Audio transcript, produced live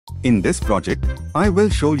In this project, I will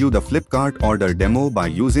show you the Flipkart order demo by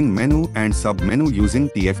using menu and sub-menu using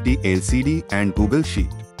TFT LCD and Google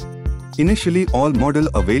Sheet. Initially, all model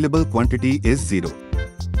available quantity is 0.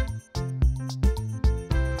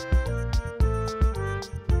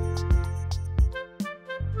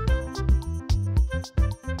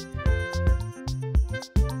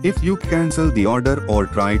 If you cancel the order or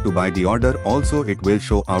try to buy the order, also it will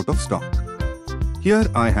show out of stock. Here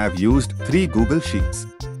I have used 3 Google Sheets.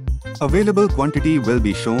 Available quantity will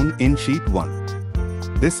be shown in Sheet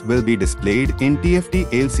 1. This will be displayed in TFT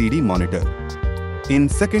LCD monitor. In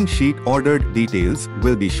second sheet, ordered details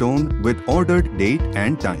will be shown with ordered date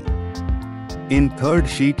and time. In third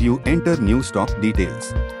sheet, you enter new stock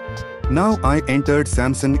details. Now I entered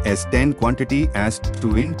Samsung S10 quantity as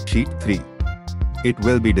 2 in Sheet 3. It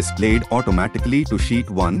will be displayed automatically to Sheet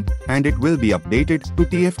 1 and it will be updated to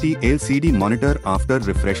TFT LCD monitor after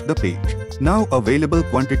refresh the page. Now available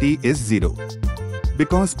quantity is 0.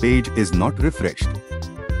 Because page is not refreshed.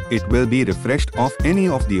 It will be refreshed of any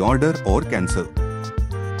of the order or cancel.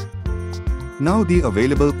 Now the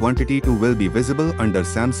available quantity too will be visible under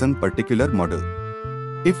Samsung particular model.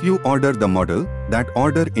 If you order the model, that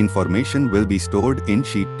order information will be stored in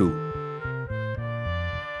Sheet 2.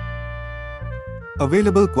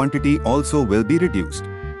 Available quantity also will be reduced.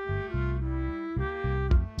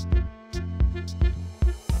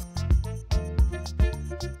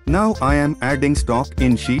 Now I am adding stock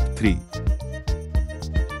in Sheet 3.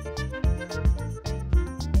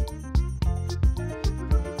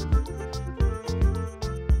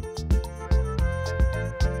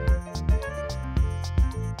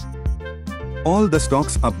 All the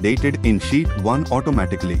stocks updated in Sheet 1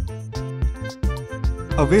 automatically.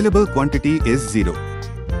 Available quantity is 0.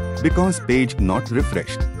 Because page not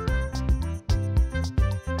refreshed.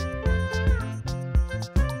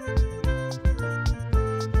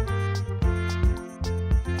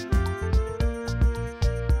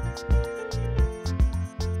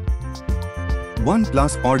 One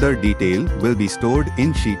plus order detail will be stored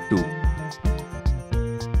in Sheet 2.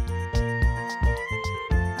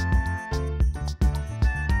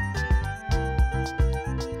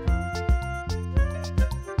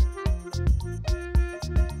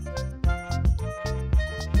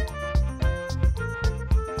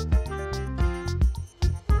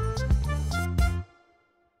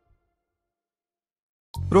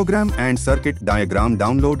 Program and circuit diagram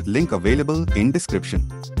download link available in description.